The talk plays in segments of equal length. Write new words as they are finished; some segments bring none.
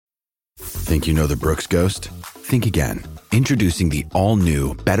Think you know the Brooks Ghost? Think again. Introducing the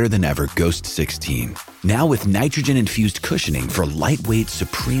all-new, better-than-ever Ghost 16. Now with nitrogen-infused cushioning for lightweight,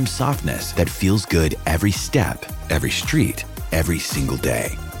 supreme softness that feels good every step, every street, every single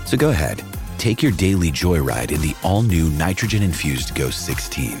day. So go ahead, take your daily joyride in the all-new nitrogen-infused Ghost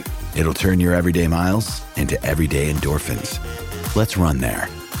 16. It'll turn your everyday miles into everyday endorphins. Let's run there.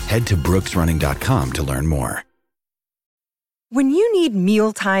 Head to brooksrunning.com to learn more. When you need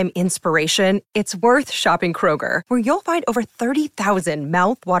mealtime inspiration, it's worth shopping Kroger, where you'll find over 30,000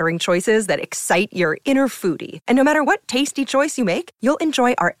 mouth-watering choices that excite your inner foodie. And no matter what tasty choice you make, you'll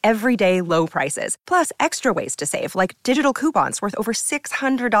enjoy our everyday low prices, plus extra ways to save, like digital coupons worth over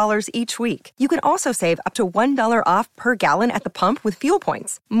 $600 each week. You can also save up to $1 off per gallon at the pump with fuel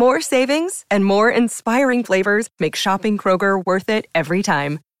points. More savings and more inspiring flavors make shopping Kroger worth it every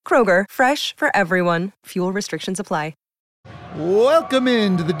time. Kroger, fresh for everyone. Fuel restrictions apply. Welcome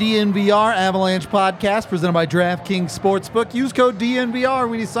into the DNVR Avalanche podcast presented by DraftKings Sportsbook. Use code DNVR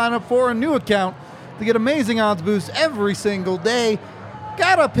when you sign up for a new account to get amazing odds boosts every single day.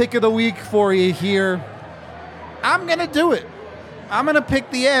 Got a pick of the week for you here. I'm going to do it. I'm going to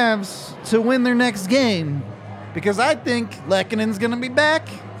pick the Avs to win their next game because I think Lekkonen's going to be back.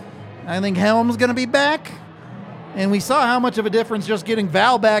 I think Helm's going to be back. And we saw how much of a difference just getting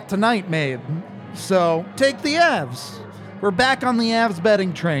Val back tonight made. So take the Avs. We're back on the Avs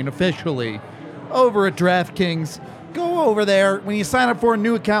betting train officially over at DraftKings. Go over there. When you sign up for a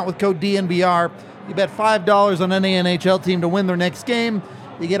new account with code DNVR, you bet $5 on any NHL team to win their next game.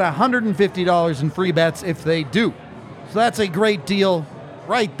 You get $150 in free bets if they do. So that's a great deal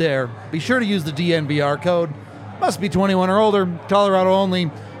right there. Be sure to use the DNVR code. Must be 21 or older. Colorado only.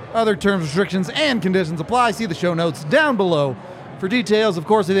 Other terms, restrictions, and conditions apply. See the show notes down below for details. Of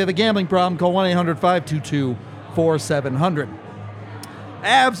course, if you have a gambling problem, call 1-800-522-4700.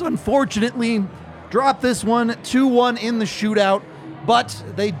 Avs, unfortunately, dropped this one 2-1 in the shootout, but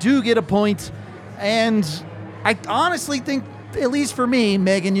they do get a point. And I honestly think, at least for me,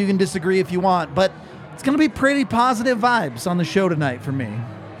 Megan, you can disagree if you want, but it's going to be pretty positive vibes on the show tonight for me.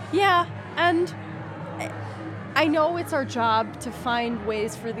 Yeah, and I know it's our job to find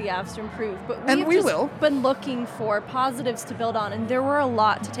ways for the Avs to improve, but we've been looking for positives to build on, and there were a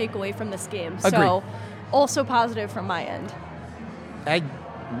lot to take away from this game. Agreed. So, also positive from my end.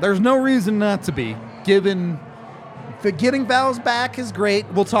 There's no reason not to be, given getting Val's back is great.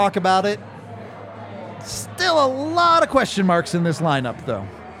 We'll talk about it. Still a lot of question marks in this lineup, though.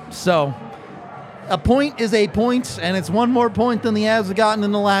 So, a point is a point, and it's one more point than the Avs have gotten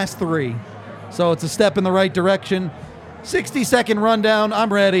in the last three. So it's a step in the right direction. 60-second rundown.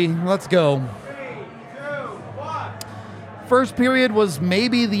 I'm ready. Let's go. 3, 2, 1. First period was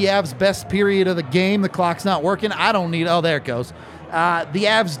maybe the Avs' best period of the game. The clock's not working. I don't need... Oh, there it goes. The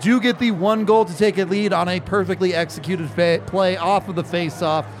Avs do get the one goal to take a lead on a perfectly executed play off of the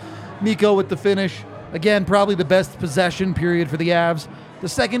face-off. Mikko with the finish. Again, probably the best possession period for the Avs. The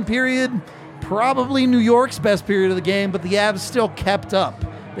second period, probably New York's best period of the game, but the Avs still kept up.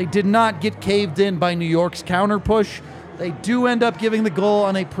 They did not get caved in by New York's counter push. They do end up giving the goal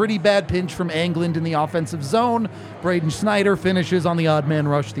on a pretty bad pinch from Englund in the offensive zone. Braden Schneider finishes on the odd man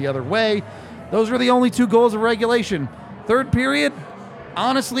rush the other way. Those were the only two goals of regulation. Third period,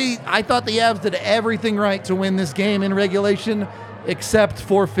 honestly, I thought the Avs did everything right to win this game in regulation except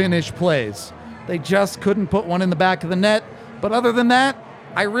for finish plays. They just couldn't put one in the back of the net. But other than that,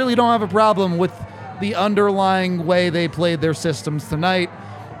 I really don't have a problem with the underlying way they played their systems tonight.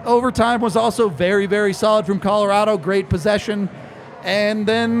 Overtime was also very, very solid from Colorado. Great possession. And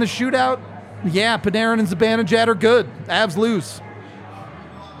then the shootout, yeah, Panarin and Zibanejad are good. Avs lose.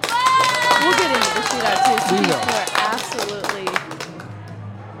 We'll get into the shootout, too. So people are absolutely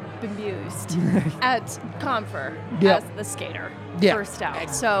bemused at Confer as the skater first out.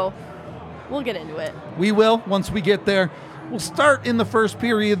 So we'll get into it. We will once we get there. We'll start in the first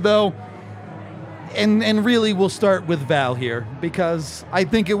period, though. And really, we'll start with Val here because I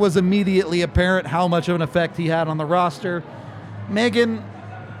think it was immediately apparent how much of an effect he had on the roster. Megan,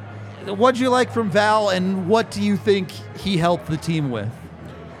 what'd you like from Val, and what do you think he helped the team with?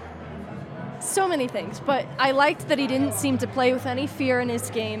 So many things, but I liked that he didn't seem to play with any fear in his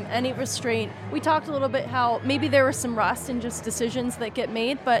game, any restraint. We talked a little bit how maybe there was some rust in just decisions that get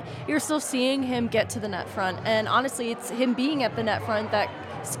made, but you're still seeing him get to the net front. And honestly, it's him being at the net front that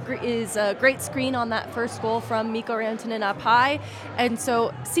is a great screen on that first goal from Mikko Rantanen up high. And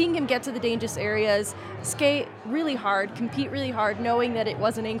so seeing him get to the dangerous areas, skate really hard, compete really hard, knowing that it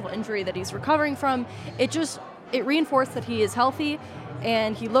was an ankle injury that he's recovering from, it reinforced that he is healthy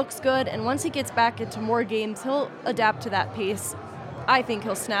and he looks good. And once he gets back into more games, he'll adapt to that pace. I think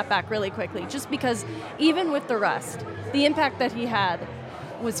he'll snap back really quickly, just because even with the rest, the impact that he had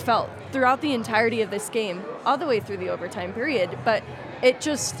was felt throughout the entirety of this game, all the way through the overtime period. But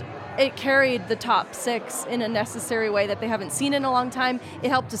it carried the top six in a necessary way that they haven't seen in a long time. It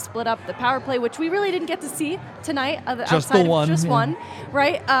helped to split up the power play, which we really didn't get to see tonight. Just the one. Just one,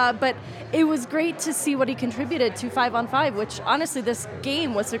 right? But it was great to see what he contributed to 5-on-5, which honestly this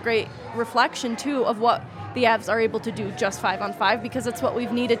game was a great reflection too of what the Avs are able to do just 5-on-5, because it's what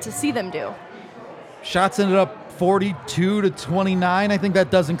we've needed to see them do. Shots ended up 42-29. I think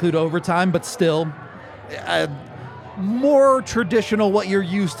that does include overtime, but still more traditional what you're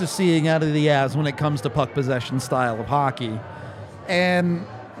used to seeing out of the Avs when it comes to puck possession style of hockey. And,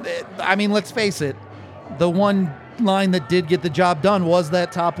 I mean, let's face it, the one line that did get the job done was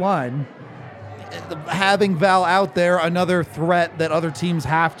that top line. Having Val out there, another threat that other teams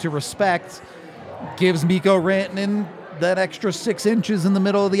have to respect, gives Mikko Rantanen that extra 6 inches in the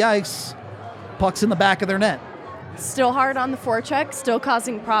middle of the ice. Pucks in the back of their net. Still hard on the forecheck, still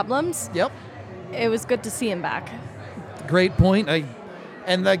causing problems. Yep. It was good to see him back. Great point.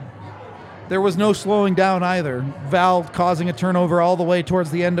 There was no slowing down either. Val causing a turnover all the way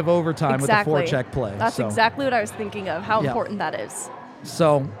towards the end of overtime with the forecheck play. That's exactly what I was thinking of, how important that is.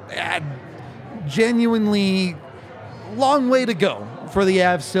 So, genuinely long way to go for the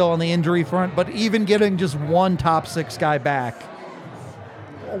Avs still on the injury front, but even getting just one top six guy back,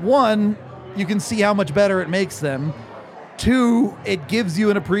 one, you can see how much better it makes them. Two, it gives you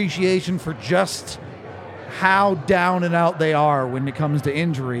an appreciation for just how down and out they are when it comes to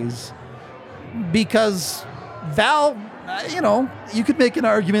injuries. Because Val, you could make an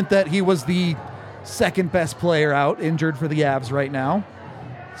argument that he was the second best player out injured for the Avs right now.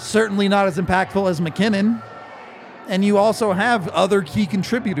 Certainly not as impactful as McKinnon. And you also have other key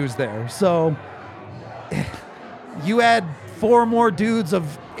contributors there. So you add 4 more dudes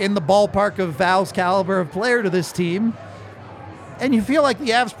in the ballpark of Val's caliber of player to this team, and you feel like the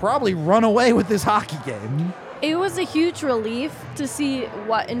Avs probably run away with this hockey game. It was a huge relief to see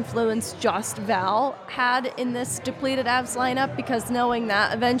what influence just Val had in this depleted Avs lineup, because knowing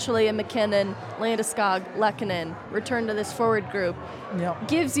that eventually a McKinnon, Landeskog, Lehkonen return to this forward group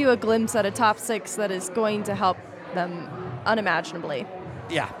gives you a glimpse at a top six that is going to help them unimaginably.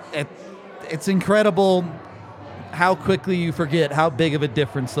 Yeah, it's incredible how quickly you forget how big of a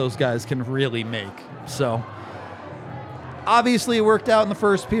difference those guys can really make. So obviously it worked out in the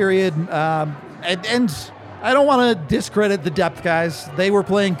first period, and I don't want to discredit the depth guys. They were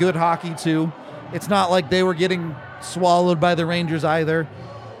playing good hockey too. It's not like they were getting swallowed by the Rangers either.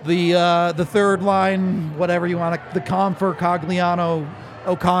 The third line, whatever you want to, the Comfer, Cogliano,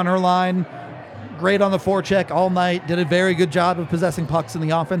 O'Connor line, great on the forecheck all night. Did a very good job of possessing pucks in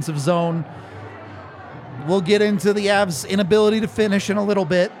the offensive zone. We'll get into the Avs' inability to finish in a little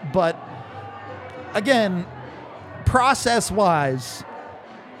bit, but again, process-wise,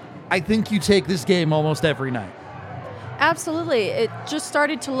 I think you take this game almost every night. Absolutely. It just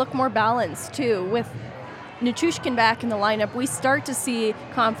started to look more balanced, too. With Nichushkin back in the lineup, we start to see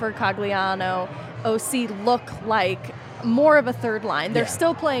Comfort, Cogliano, OC look like more of a third line. They're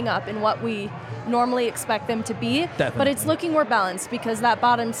still playing up in what we normally expect them to be, but it's looking more balanced because that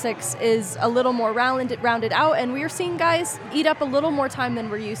bottom six is a little more rounded out, and we're seeing guys eat up a little more time than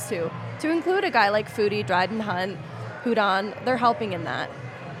we're used to include a guy like Foudy, Dryden Hunt, Hudon. They're helping in that.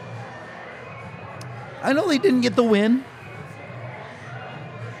 I know they didn't get the win.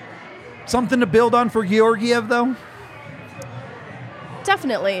 Something to build on for Georgiev, though?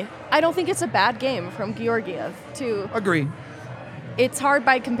 Definitely. I don't think it's a bad game from Georgiev, too. Agree. It's hard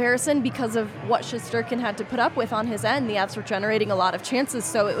by comparison because of what Shesterkin had to put up with on his end. The Avs were generating a lot of chances,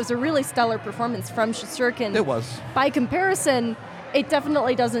 so it was a really stellar performance from Shesterkin. It was. By comparison, it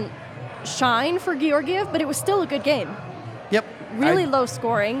definitely doesn't shine for Georgiev, but it was still a good game. Yep. Really low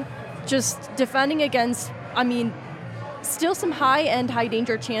scoring, just defending against, still some high-end,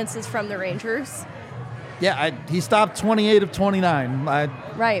 high-danger chances from the Rangers. Yeah, he stopped 28 of 29.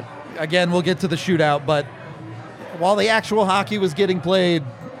 Right. Again, we'll get to the shootout, but while the actual hockey was getting played,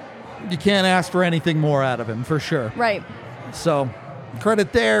 you can't ask for anything more out of him, for sure. Right. So,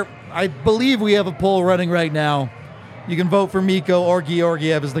 credit there. I believe we have a poll running right now. You can vote for Mikko or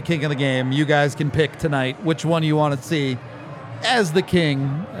Georgiev as the king of the game. You guys can pick tonight which one you want to see as the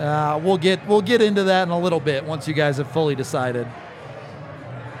king. We'll get into that in a little bit once you guys have fully decided.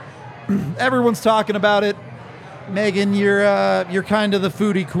 Everyone's talking about it. Megan, you're kind of the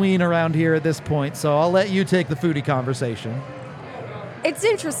foodie queen around here at this point, so I'll let you take the foodie conversation. It's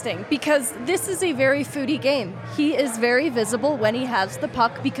interesting because this is a very foodie game. He is very visible when he has the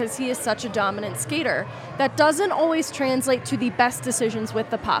puck because he is such a dominant skater. That doesn't always translate to the best decisions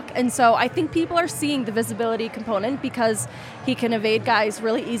with the puck. And so I think people are seeing the visibility component because he can evade guys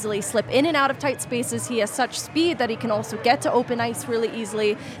really easily, slip in and out of tight spaces. He has such speed that he can also get to open ice really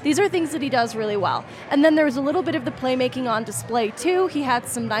easily. These are things that he does really well. And then there's a little bit of the playmaking on display too. He had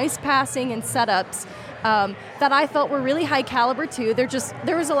some nice passing and setups that I felt were really high caliber too.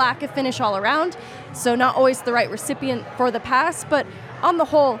 There was a lack of finish all around, so not always the right recipient for the pass, but on the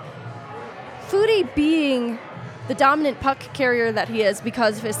whole, Foudy being the dominant puck carrier that he is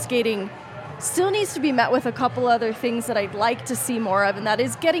because of his skating still needs to be met with a couple other things that I'd like to see more of, and that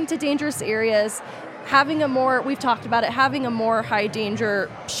is getting to dangerous areas, we've talked about it, having a more high danger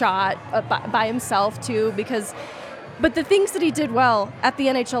shot by himself too, but the things that he did well at the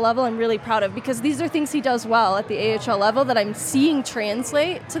NHL level, I'm really proud of because these are things he does well at the AHL level that I'm seeing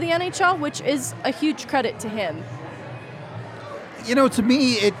translate to the NHL, which is a huge credit to him. You know, to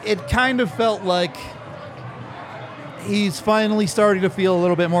me, it kind of felt like he's finally starting to feel a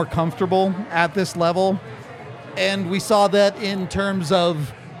little bit more comfortable at this level. And we saw that in terms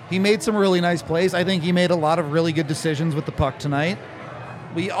of he made some really nice plays. I think he made a lot of really good decisions with the puck tonight.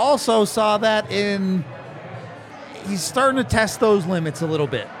 We also saw that he's starting to test those limits a little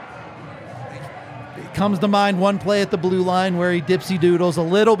bit. It comes to mind one play at the blue line where he dipsy doodles a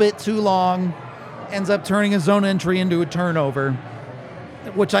little bit too long, ends up turning his zone entry into a turnover,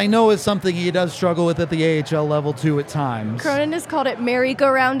 which I know is something he does struggle with at the AHL level too at times. Cronin has called it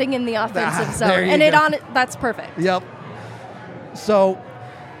merry-go-rounding in the offensive zone, and that's perfect. Yep. So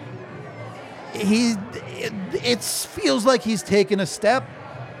it feels like he's taken a step.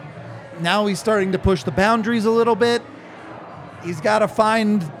 Now he's starting to push the boundaries a little bit. He's got to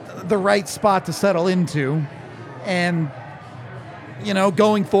find the right spot to settle into. And, you know,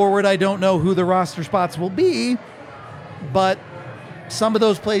 going forward, I don't know who the roster spots will be, but some of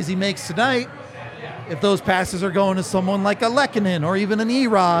those plays he makes tonight, if those passes are going to someone like a Lehkonen or even an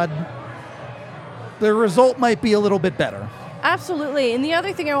Erod, the result might be a little bit better. Absolutely. And the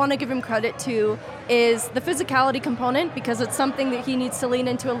other thing I want to give him credit to is the physicality component because it's something that he needs to lean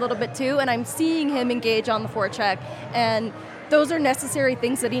into a little bit too. And I'm seeing him engage on the forecheck. And those are necessary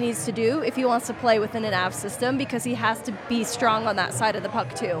things that he needs to do if he wants to play within an AV system because he has to be strong on that side of the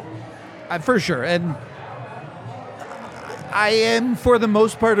puck too. For sure. And I am, for the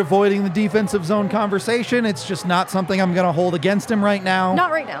most part, avoiding the defensive zone conversation. It's just not something I'm going to hold against him right now. Not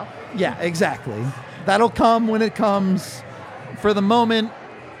right now. Yeah, exactly. That'll come when it comes. For the moment,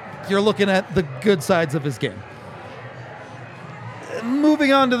 you're looking at the good sides of his game.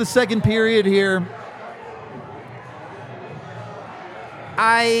 Moving on to the second period here.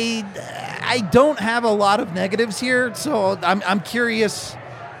 I don't have a lot of negatives here, so I'm curious.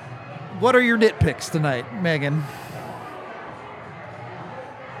 What are your nitpicks tonight, Megan?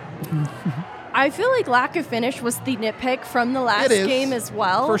 I feel like lack of finish was the nitpick from the last game as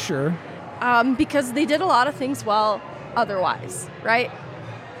well. For sure. Because they did a lot of things well otherwise, right?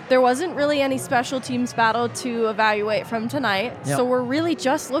 There wasn't really any special teams battle to evaluate from tonight, so we're really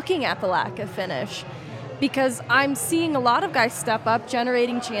just looking at the lack of finish because I'm seeing a lot of guys step up,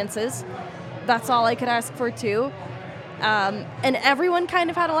 generating chances. That's all I could ask for too. And everyone kind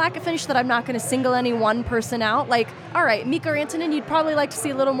of had a lack of finish that I'm not going to single any one person out. Like, all right, Mikko Rantanen, you'd probably like to see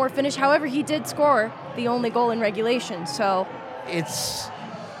a little more finish. However, he did score the only goal in regulation, so...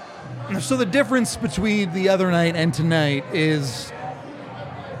 So the difference between the other night and tonight is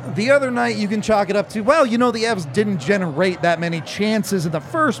the other night you can chalk it up to, well, you know, the Avs didn't generate that many chances in the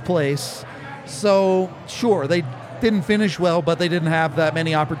first place. So, sure, they didn't finish well, but they didn't have that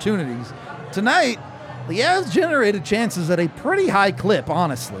many opportunities. Tonight, the Avs generated chances at a pretty high clip,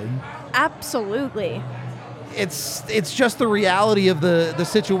 honestly. Absolutely. It's just the reality of the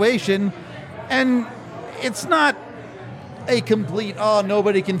situation, and it's not a complete,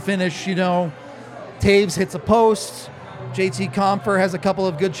 nobody can finish, you know. Taves hits a post. JT Compher has a couple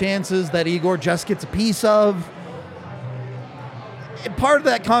of good chances that Igor just gets a piece of. Part of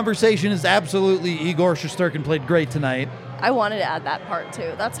that conversation is absolutely Igor Shesterkin played great tonight. I wanted to add that part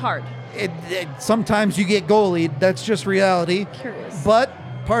too. That's hard. Sometimes you get goalied. That's just reality. Curious. But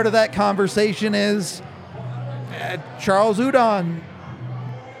part of that conversation is Charles Udon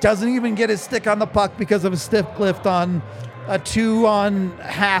doesn't even get his stick on the puck because of a stiff lift on a 2 on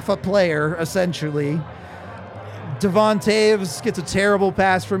half a player, essentially. Devon Taves gets a terrible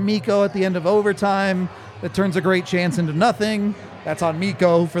pass from Mikko at the end of overtime that turns a great chance into nothing. That's on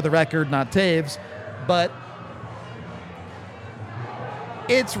Mikko, for the record, not Taves. But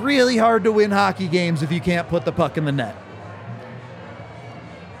it's really hard to win hockey games if you can't put the puck in the net.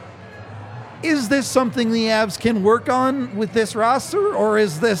 Is this something the Avs can work on with this roster, or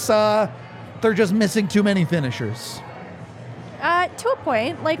is this they're just missing too many finishers? To a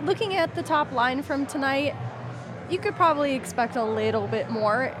point, like looking at the top line from tonight, you could probably expect a little bit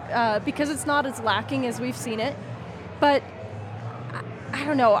more because it's not as lacking as we've seen it. But I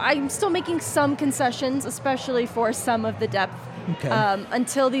don't know. I'm still making some concessions, especially for some of the depth,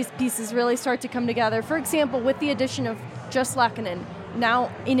 until these pieces really start to come together. For example, with the addition of just Lehkonen,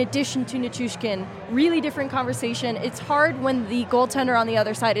 now in addition to Nichushkin, really different conversation. It's hard when the goaltender on the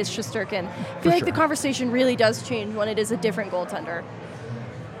other side is Shesterkin. I feel like the conversation really does change when it is a different goaltender.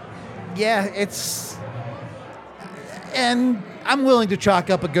 Yeah, and I'm willing to chalk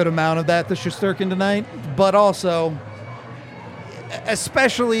up a good amount of that to Shesterkin tonight, but also,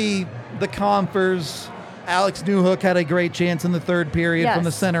 especially the Compers, Alex Newhook had a great chance in the third period from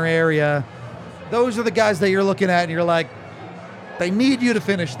the center area. Those are the guys that you're looking at and you're like, they need you to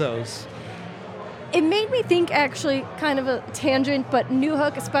finish those. It made me think, actually, kind of a tangent, but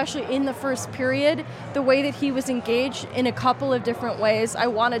Newhook, especially in the first period, the way that he was engaged in a couple of different ways, I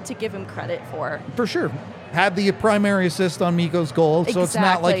wanted to give him credit for. For sure. Had the primary assist on Mikko's goal, so it's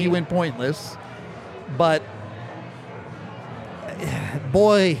not like he went pointless. But,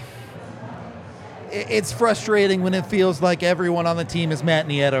 boy, it's frustrating when it feels like everyone on the team is Matt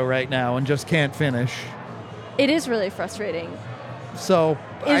Nieto right now and just can't finish. It is really frustrating. So,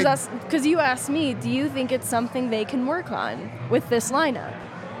 because you asked me, do you think it's something they can work on with this lineup?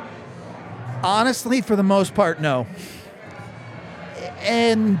 Honestly, for the most part, no.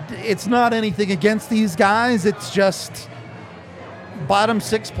 And it's not anything against these guys. It's just bottom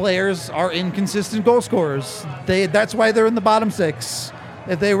six players are inconsistent goal scorers. That's why they're in the bottom six.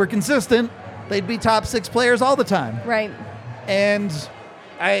 If they were consistent, they'd be top six players all the time. Right. And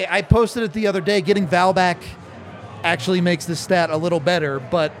I posted it the other day, getting Val back actually makes this stat a little better,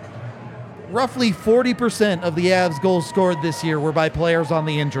 but roughly 40% of the Avs goals scored this year were by players on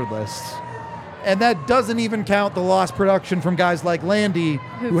the injured list. And that doesn't even count the lost production from guys like Landy,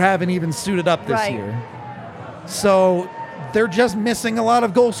 who haven't even suited up this year. So they're just missing a lot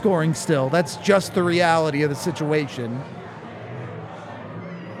of goal scoring still. That's just the reality of the situation.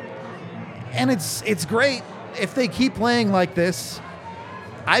 And it's great if they keep playing like this.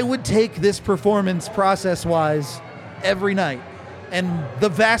 I would take this performance process-wise every night. And the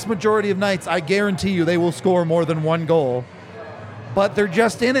vast majority of nights, I guarantee you they will score more than one goal. But they're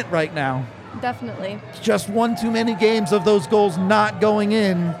just in it right now. Definitely. Just one too many games of those goals not going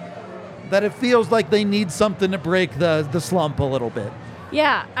in that it feels like they need something to break the slump a little bit.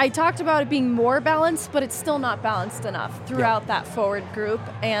 Yeah, I talked about it being more balanced, but it's still not balanced enough throughout that forward group.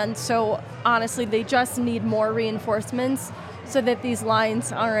 And so, honestly, they just need more reinforcements so that these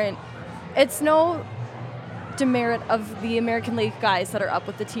lines aren't... It's no demerit of the American League guys that are up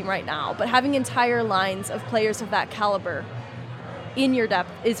with the team right now, but having entire lines of players of that caliber in your depth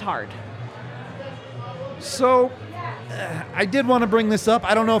is hard. So, I did want to bring this up.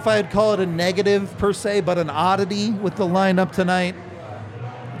 I don't know if I'd call it a negative per se, but an oddity with the lineup tonight.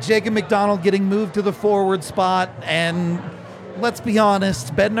 Jacob McDonald getting moved to the forward spot, and let's be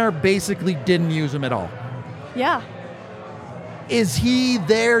honest, Bednar basically didn't use him at all. Yeah. Is he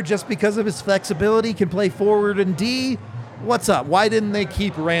there just because of his flexibility, can play forward and D? What's up? Why didn't they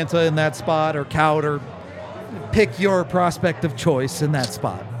keep Ranta in that spot, or Kaut, or pick your prospect of choice in that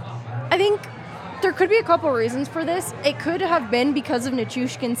spot? I think there could be a couple reasons for this. It could have been because of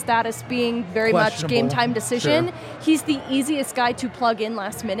Nichushkin's status being very much game time decision. Sure. He's the easiest guy to plug in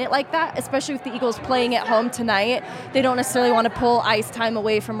last minute like that, especially with the Eagles playing at home tonight. They don't necessarily want to pull ice time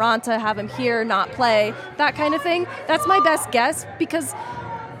away from Ranta, have him here, not play, that kind of thing. That's my best guess, because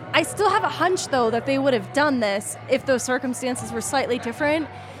I still have a hunch, though, that they would have done this if those circumstances were slightly different.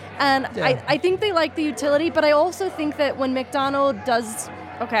 And I think they like the utility, but I also think that when McDonald does,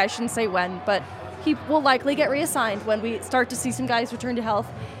 okay, I shouldn't say when, but he will likely get reassigned when we start to see some guys return to health.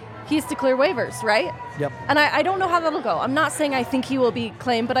 He has to clear waivers, right? Yep. And I don't know how that'll go. I'm not saying I think he will be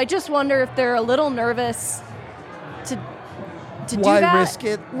claimed, but I just wonder if they're a little nervous to do that. Why risk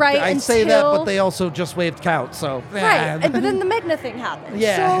it? Right. I say that, but they also just waived Kaut, so. Right. But then the Megna thing happened.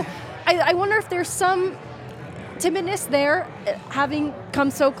 Yeah. So I wonder if there's some timidness there, having come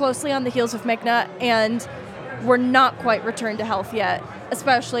so closely on the heels of Megna, and we're not quite returned to health yet,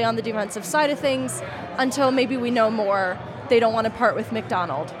 especially on the defensive side of things. Until maybe we know more, they don't want to part with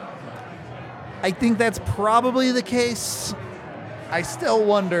McDonald. I think that's probably the case. I still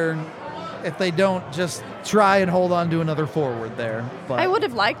wonder if they don't just try and hold on to another forward there. But I would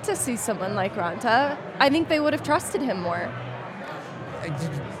have liked to see someone like Ranta. I think they would have trusted him more.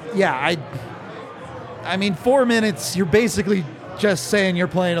 Yeah, I mean, 4 minutes, you're basically just saying you're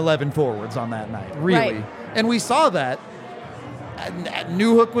playing 11 forwards on that night, really. Right. And we saw that.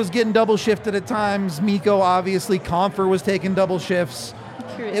 Newhook was getting double shifted at times. Mikko, obviously. Comfer was taking double shifts.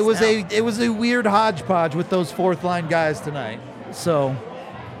 It was a weird hodgepodge with those fourth line guys tonight. So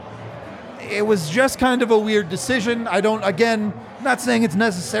it was just kind of a weird decision. Not saying it's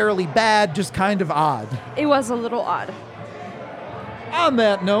necessarily bad, just kind of odd. It was a little odd. On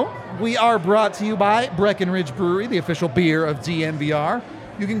that note, we are brought to you by Breckenridge Brewery, the official beer of DNVR.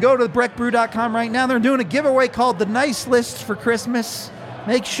 You can go to breckbrew.com right now. They're doing a giveaway called the Nice List for Christmas.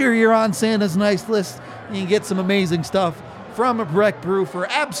 Make sure you're on Santa's Nice List. You can get some amazing stuff from Breck Brew for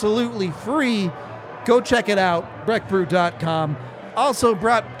absolutely free. Go check it out, breckbrew.com. Also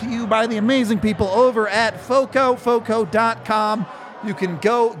brought to you by the amazing people over at foco.com. You can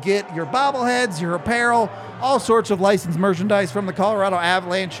go get your bobbleheads, your apparel, all sorts of licensed merchandise from the Colorado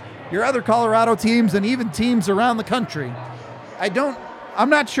Avalanche, your other Colorado teams, and even teams around the country. I'm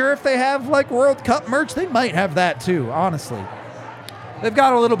not sure if they have like World Cup merch. They might have that too, honestly. They've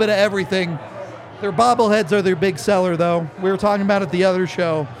got a little bit of everything. Their bobbleheads are their big seller, though. We were talking about it the other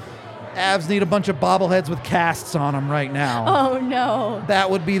show. Avs need a bunch of bobbleheads with casts on them right now. Oh, no. That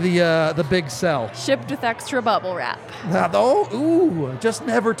would be the big sell. Shipped with extra bubble wrap. Just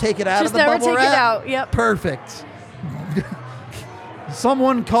never take it out of the bubble wrap. Just never take it out, yep. Perfect.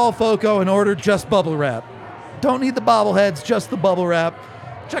 Someone call Foco and order just bubble wrap. Don't need the bobbleheads, just the bubble wrap.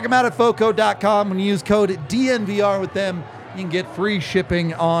 Check them out at foco.com. When you use code DNVR with them, you can get free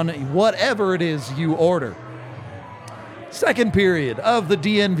shipping on whatever it is you order. Second period of the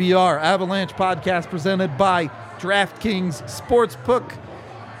DNVR Avalanche podcast presented by DraftKings Sportsbook.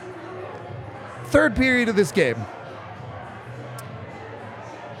 Third period of this game.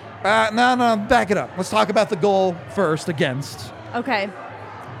 No, back it up. Let's talk about the goal first against. Okay.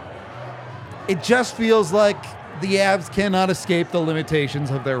 It just feels like the Avs cannot escape the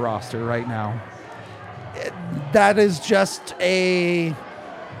limitations of their roster right now. That is just a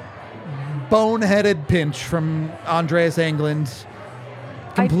boneheaded pinch from Andreas Englund.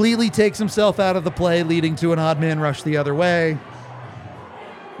 Completely takes himself out of the play, leading to an odd man rush the other way.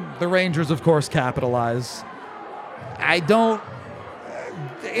 The Rangers, of course, capitalize.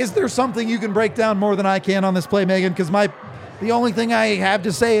 Is there something you can break down more than I can on this play, Megan? Because the only thing I have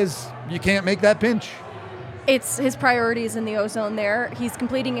to say is you can't make that pinch. It's his priorities in the ozone there. He's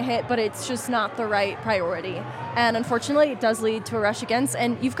completing a hit, but it's just not the right priority. And unfortunately, it does lead to a rush against.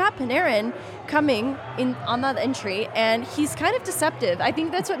 And you've got Panarin coming in on that entry, and he's kind of deceptive. I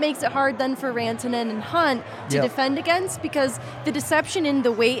think that's what makes it hard then for Rantanen and Hunt to defend against, because the deception in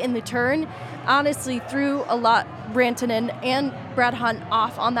the weight and the turn honestly threw a lot Rantanen and Brad Hunt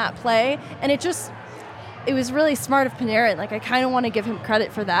off on that play. And it was really smart of Panarin. Like, I kind of want to give him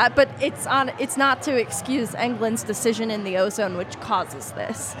credit for that, but it's not to excuse Englund's decision in the ozone, which causes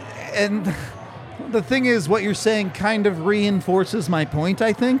this. And the thing is, what you're saying kind of reinforces my point,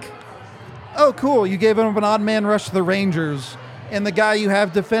 I think. Oh, cool. You gave him an odd man rush to the Rangers, and the guy you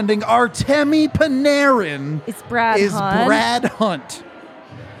have defending Artemi Panarin is Brad Hunt.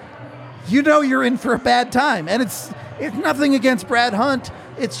 You know you're in for a bad time, and it's nothing against Brad Hunt.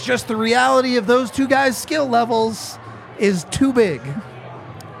 It's just the reality of those two guys' skill levels is too big.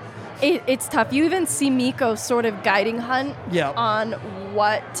 It's tough. You even see Mikko sort of guiding Hunt on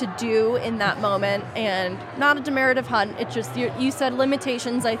what to do in that moment, and not a demerit of Hunt. It's just, you said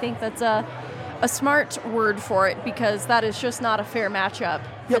limitations. I think that's a smart word for it, because that is just not a fair matchup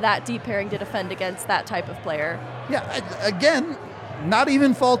for that deep pairing to defend against that type of player. Yeah, again, not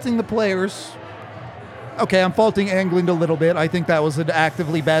even faulting the players. Okay, I'm faulting Englund a little bit. I think that was an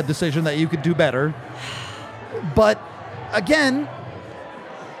actively bad decision that you could do better. But again,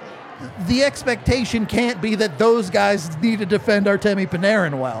 the expectation can't be that those guys need to defend Artemi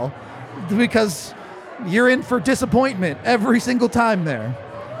Panarin well, because you're in for disappointment every single time there.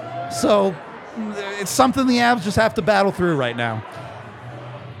 So it's something the Avs just have to battle through right now.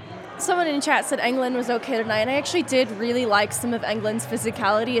 Someone in chat said Englund was okay tonight, and I actually did really like some of Englund's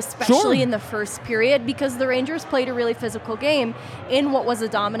physicality, especially in the first period, because the Rangers played a really physical game in what was a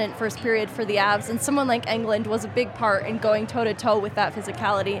dominant first period for the Avs, and someone like Englund was a big part in going toe-to-toe with that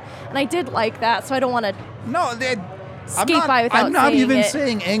physicality, and I did like that, so I don't want to skate by without saying it. I'm not even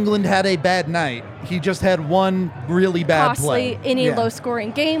saying Englund had a bad night. He just had one really bad play. In a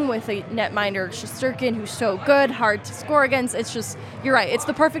low-scoring game with a netminder Shesterkin, who's so good, hard to score against. It's just, you're right, it's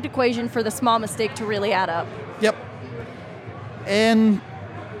the perfect equation for the small mistake to really add up. Yep. And,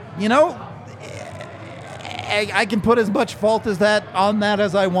 I can put as much fault on that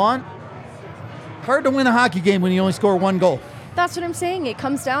as I want. Hard to win a hockey game when you only score one goal. That's what I'm saying. It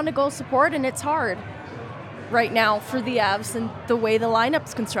comes down to goal support, and it's hard. right now for the Avs and the way the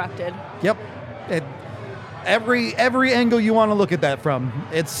lineup's constructed. Yep. Every angle you want to look at that from.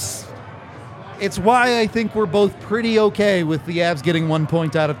 It's why I think we're both pretty okay with the Avs getting 1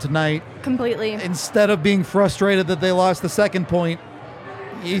 point out of tonight. Completely. Instead of being frustrated that they lost the second point,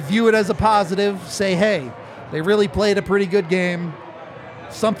 you view it as a positive. Say, hey, they really played a pretty good game.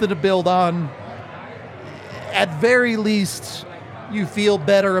 Something to build on. At very least, you feel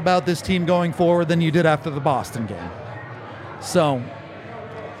better about this team going forward than you did after the Boston game. So,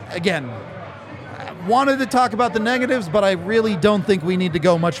 again, I wanted to talk about the negatives, but I really don't think we need to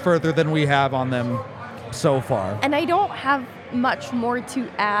go much further than we have on them so far. And I don't have much more to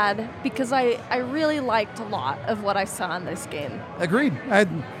add because I really liked a lot of what I saw in this game. Agreed.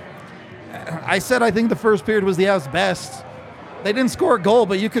 I said I think the first period was the Avs' best. They didn't score a goal,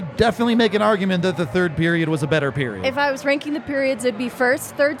 but you could definitely make an argument that the third period was a better period. If I was ranking the periods, it'd be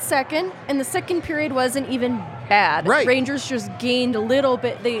first, third, second, and the second period wasn't even bad. Right. Rangers just gained a little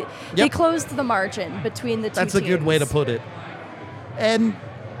bit. They closed the margin between the two teams. That's a good way to put it. And,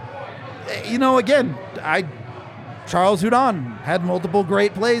 again, Charles Hudon had multiple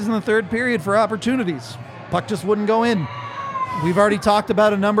great plays in the third period for opportunities. Puck just wouldn't go in. We've already talked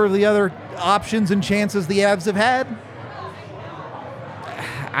about a number of the other options and chances the Avs have had.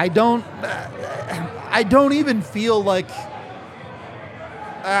 I don't even feel like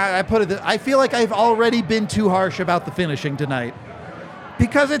I feel like I've already been too harsh about the finishing tonight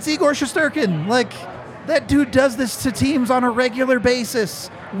because it's Igor Shesterkin. Like, that dude does this to teams on a regular basis,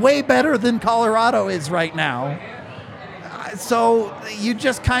 way better than Colorado is right now. So you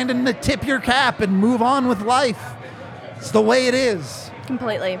just kind of tip your cap and move on with life. It's the way it is.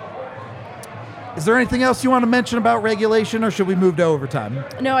 Completely. Is there anything else you want to mention about regulation, or should we move to overtime?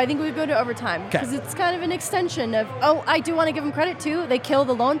 No, I think we go to overtime because it's kind of an extension of, I do want to give them credit, too. They killed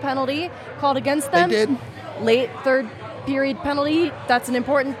the lone penalty called against them. They did. Late third period penalty. That's an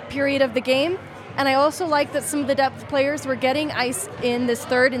important period of the game. And I also like that some of the depth players were getting ice in this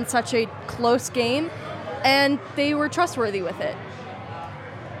third in such a close game, and they were trustworthy with it.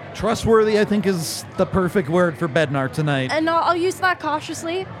 Trustworthy, I think, is the perfect word for Bednar tonight. And I'll use that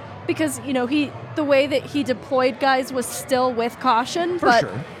cautiously. Because, the way that he deployed guys was still with caution. For but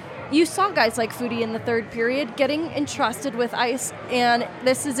sure. You saw guys like Foudy in the third period getting entrusted with ice, and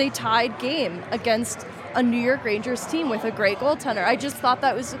this is a tied game against a New York Rangers team with a great goaltender. I just thought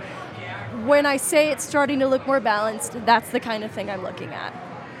that was, when I say it's starting to look more balanced, that's the kind of thing I'm looking at.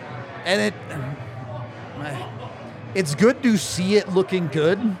 And it's good to see it looking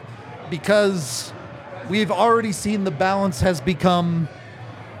good because we've already seen the balance has become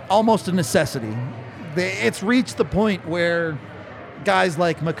almost a necessity. It's reached the point where guys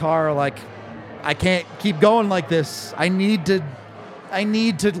like Makar are like, I can't keep going like this. I need to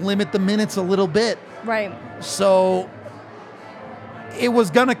limit the minutes a little bit. Right. So it was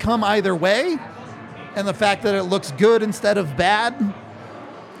going to come either way, and the fact that it looks good instead of bad,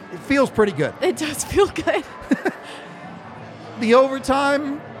 it feels pretty good. It does feel good. The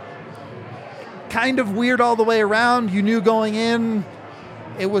overtime, kind of weird all the way around. You knew going in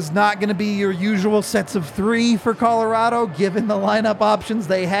it was not going to be your usual sets of three for Colorado, given the lineup options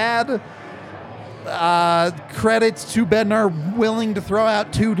they had. Credits to Bednar willing to throw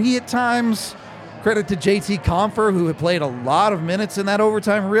out 2D at times. Credit to JT Compher, who had played a lot of minutes in that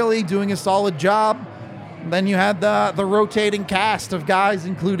overtime, really doing a solid job. And then you had the rotating cast of guys,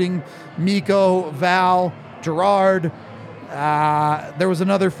 including Mikko, Val, Gerard. There was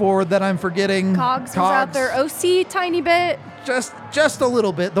another forward that I'm forgetting. Cogs was out there. OC, tiny bit. Just a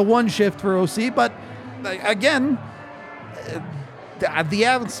little bit. The one shift for OC. But, again, the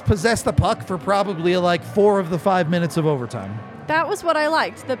Avs possessed the puck for probably 4 of the 5 minutes of overtime. That was what I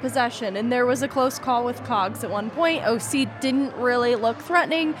liked, the possession. And there was a close call with Cogs at one point. OC didn't really look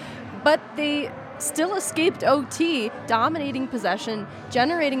threatening, but they still escaped OT, dominating possession,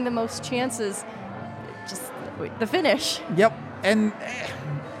 generating the most chances. Just the finish. Yep. And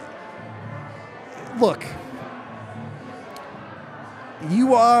look,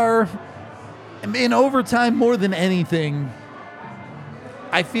 you are in overtime more than anything.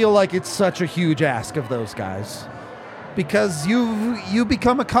 I feel like it's such a huge ask of those guys because you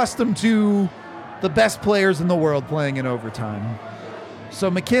become accustomed to the best players in the world playing in overtime. So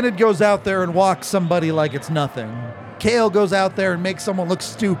McKinnon goes out there and walks somebody like it's nothing. Kale goes out there and makes someone look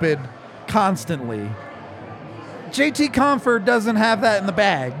stupid constantly. JT Compher doesn't have that in the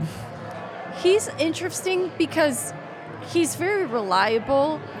bag. He's interesting because he's very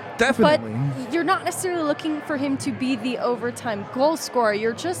reliable. Definitely. But you're not necessarily looking for him to be the overtime goal scorer.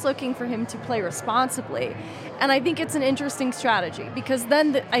 You're just looking for him to play responsibly. And I think it's an interesting strategy because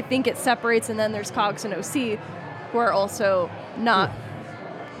then I think it separates, and then there's Cogs and OC who are also not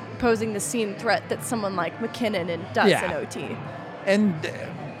posing the same threat that someone like McKinnon does in OT. And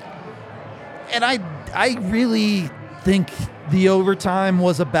I really think the overtime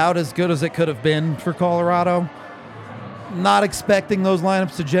was about as good as it could have been for Colorado. Not expecting those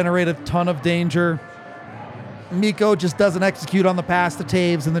lineups to generate a ton of danger. Mikko just doesn't execute on the pass to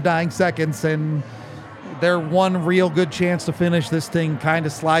Taves in the dying seconds, and their one real good chance to finish this thing kind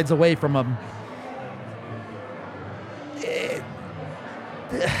of slides away from them.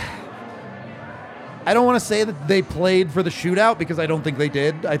 I don't want to say that they played for the shootout because I don't think they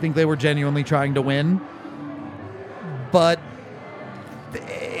did. I think they were genuinely trying to win. But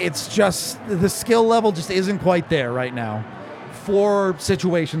it's just the skill level just isn't quite there right now for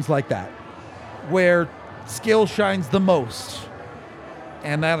situations like that where skill shines the most.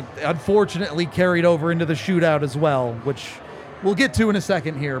 And that unfortunately carried over into the shootout as well, which we'll get to in a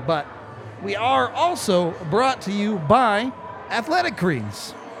second here. But we are also brought to you by Athletic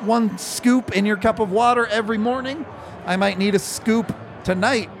Greens. One scoop in your cup of water every morning. I might need a scoop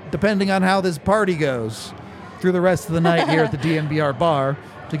tonight, depending on how this party goes through the rest of the night here at the DNVR bar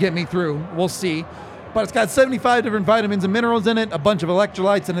to get me through. We'll see. But it's got 75 different vitamins and minerals in it, a bunch of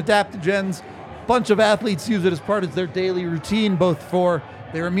electrolytes and adaptogens. A bunch of athletes use it as part of their daily routine, both for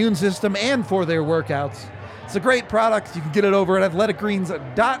their immune system and for their workouts. It's a great product. You can get it over at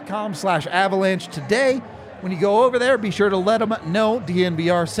athleticgreens.com/avalanche today. When you go over there, be sure to let them know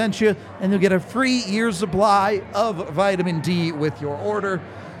DNVR sent you, and you'll get a free year's supply of vitamin D with your order.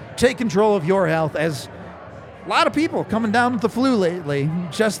 Take control of your health, as a lot of people coming down with the flu lately.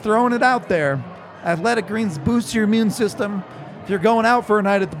 Just throwing it out there. Athletic Greens boosts your immune system. If you're going out for a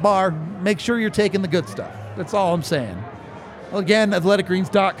night at the bar, make sure you're taking the good stuff. That's all I'm saying. Again,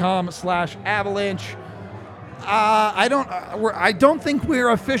 athleticgreens.com/avalanche. I don't think we're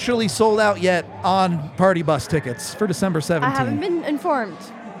officially sold out yet on party bus tickets for December 17th. I haven't been informed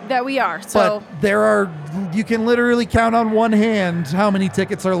that we are. So but you can literally count on one hand how many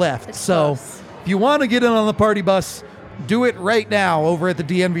tickets are left. It's so close. If you want to get in on the party bus, do it right now over at the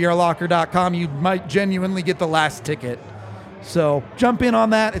DNVRlocker.com. You might genuinely get the last ticket. So jump in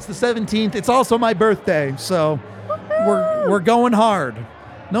on that. It's the 17th. It's also my birthday. So we're going hard.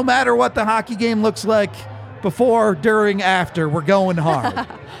 No matter what the hockey game looks like, before, during, after, we're going hard.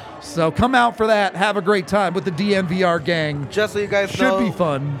 So come out for that. Have a great time with the DNVR gang. Just so you guys know, should be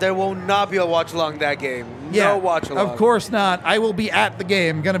fun. There will not be a watch along that game. Yeah, no watch along. Of course not. I will be at the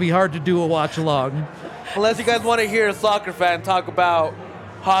game. Going to be hard to do a watch along. Unless you guys want to hear a soccer fan talk about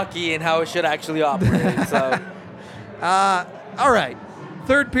hockey and how it should actually operate. So, all right.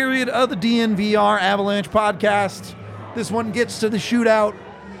 Third period of the DNVR Avalanche podcast. This one gets to the shootout.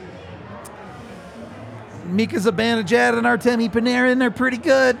 Mika Zibanejad and Artemi Panarin, they're pretty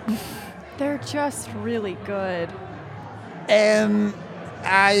good. They're just really good. And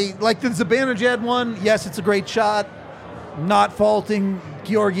I like the Zibanejad one. Yes, it's a great shot. Not faulting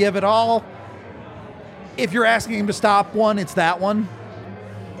Georgiev at all. If you're asking him to stop one, it's that one.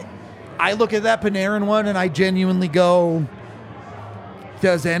 I look at that Panarin one and I genuinely go,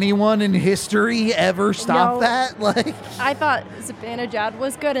 does anyone in history ever stop that? Like, I thought Zibanejad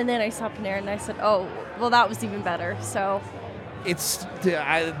was good, and then I saw Panarin, and I said, oh, well, that was even better. So it's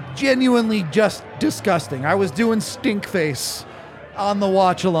genuinely just disgusting. I was doing stink face on the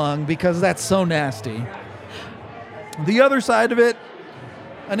watch along because that's so nasty. The other side of it,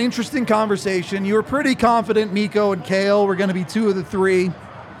 an interesting conversation. You were pretty confident Mikko and Kale were going to be two of the three.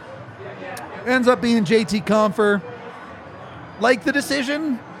 Ends up being JT Compher. Like the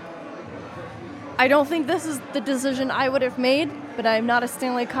decision? I don't think this is the decision I would have made, but I'm not a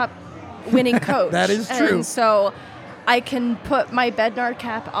Stanley Cup winning coach. That is true. And so I can put my Bednar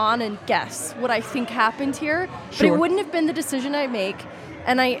cap on and guess what I think happened here. Sure. But it wouldn't have been the decision I make.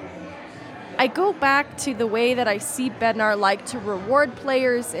 And I go back to the way that I see Bednar like to reward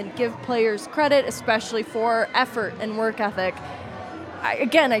players and give players credit, especially for effort and work ethic.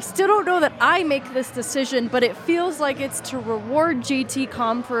 I still don't know that I make this decision, but it feels like it's to reward JT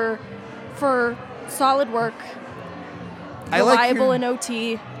Compher for solid work, reliable in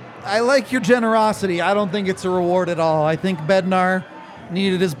OT. I like your generosity. I don't think it's a reward at all. I think Bednar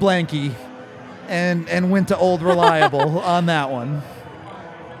needed his blankie and went to old reliable on that one.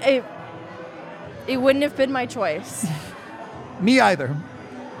 It wouldn't have been my choice. Me either.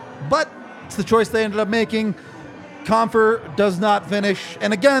 But it's the choice they ended up making. Compher does not finish.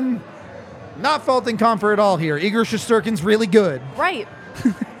 And again, not faulting Compher at all here. Igor Shesterkin's really good. Right.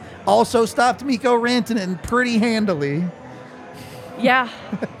 Also stopped Mikko Rantanen pretty handily. Yeah.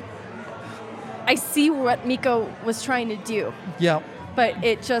 I see what Mikko was trying to do. Yep. But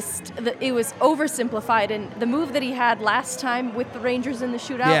it was oversimplified. And the move that he had last time with the Rangers in the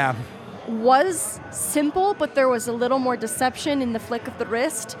shootout was simple, but there was a little more deception in the flick of the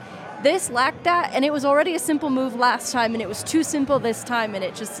wrist. This lacked that, and it was already a simple move last time, and it was too simple this time, and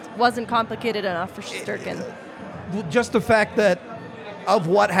it just wasn't complicated enough for Shesterkin. Just the fact that of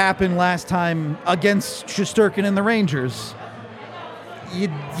what happened last time against Shesterkin and the Rangers, you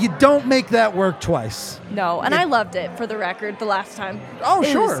don't make that work twice. No, and I loved it, for the record, the last time. Oh,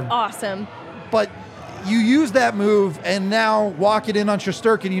 it sure. It was awesome. But you use that move and now walk it in on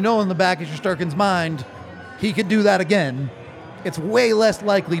Shesterkin. You know in the back of Shesterkin's mind, he could do that again. It's way less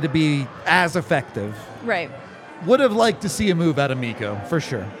likely to be as effective. Right. Would have liked to see a move out of Mikko, for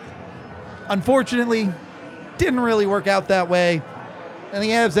sure. Unfortunately, didn't really work out that way. And the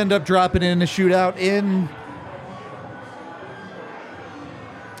Avs end up dropping in a shootout in...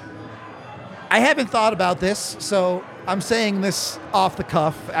 I haven't thought about this, so I'm saying this off the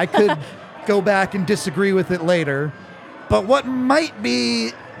cuff. I could go back and disagree with it later. But what might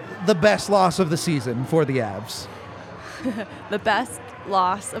be the best loss of the season for the Avs? The best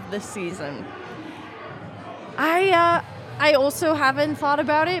loss of the season. I also haven't thought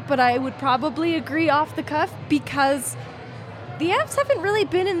about it, but I would probably agree off the cuff because the Avs haven't really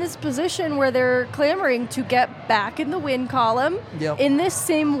been in this position where they're clamoring to get back in the win column in this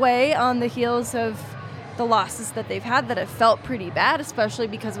same way on the heels of the losses that they've had that have felt pretty bad, especially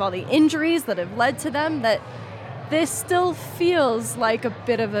because of all the injuries that have led to them, that this still feels like a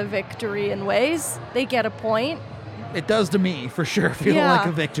bit of a victory in ways. They get a point. It does to me, for sure, feel like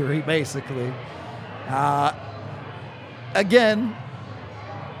a victory, basically. Again,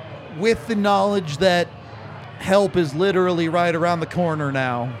 with the knowledge that help is literally right around the corner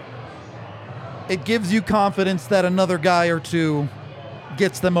now, it gives you confidence that another guy or two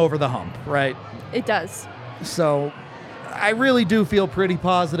gets them over the hump, right? It does. So I really do feel pretty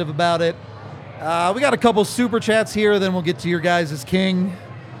positive about it. We got a couple super chats here, then we'll get to your guys' king.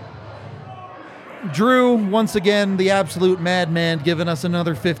 Drew, once again, the absolute madman, giving us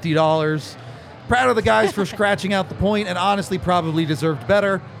another $50. Proud of the guys for scratching out the point, and honestly probably deserved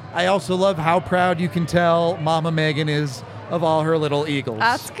better. I also love how proud you can tell Mama Megan is of all her little eagles.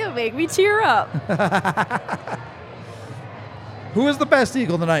 That's gonna make me tear up. Who is the best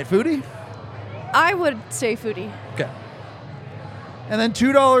eagle tonight, Foodie? I would say Foodie. Okay. And then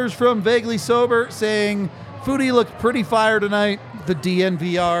 $2 from Vaguely Sober saying, Foodie looked pretty fire tonight. The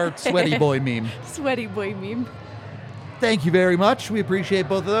DNVR sweaty boy meme. Sweaty boy meme. Thank you very much. We appreciate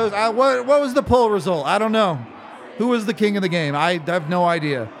both of those. What was the poll result? I don't know. Who was the king of the game? I have no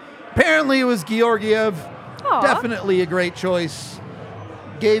idea. Apparently it was Georgiev. Aww. Definitely a great choice.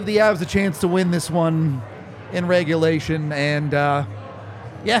 Gave the Avs a chance to win this one in regulation. And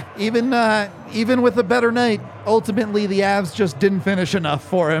even with a better night, ultimately the Avs just didn't finish enough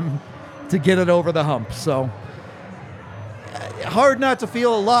for him to get it over the hump. So hard not to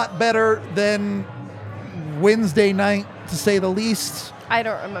feel a lot better than Wednesday night, to say the least. I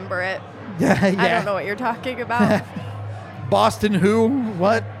don't remember it. Yeah. I don't know what you're talking about. Boston who?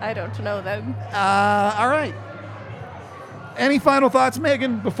 What? I don't know them. All right. Any final thoughts,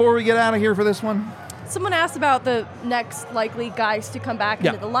 Megan, before we get out of here for this one? Someone asked about the next likely guys to come back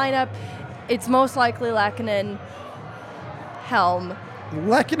into the lineup. It's most likely Lehkonen, Helm.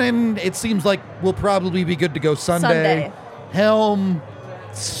 Lehkonen, it seems like will probably be good to go Sunday. Helm,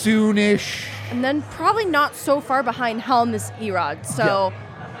 soonish. And then probably not so far behind Helm is Erod. So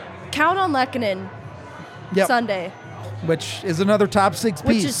count on Lehkonen Sunday. Which is another top six piece.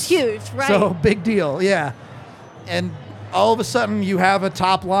 Which is huge, right? So big deal, yeah. And all of a sudden you have a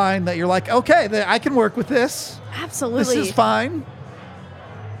top line that you're like, okay, I can work with this. Absolutely. This is fine.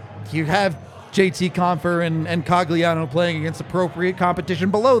 You have JT Compher and Cogliano playing against appropriate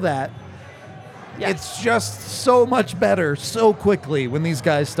competition below that. Yes. It's just so much better so quickly when these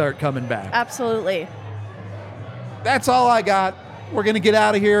guys start coming back. Absolutely. That's all I got. We're going to get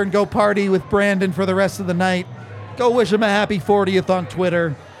out of here and go party with Brandon for the rest of the night. Go wish him a happy 40th on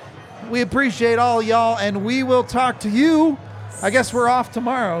Twitter. We appreciate all y'all, and we will talk to you. I guess we're off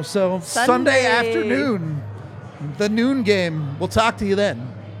tomorrow, so Sunday afternoon, the noon game. We'll talk to you then.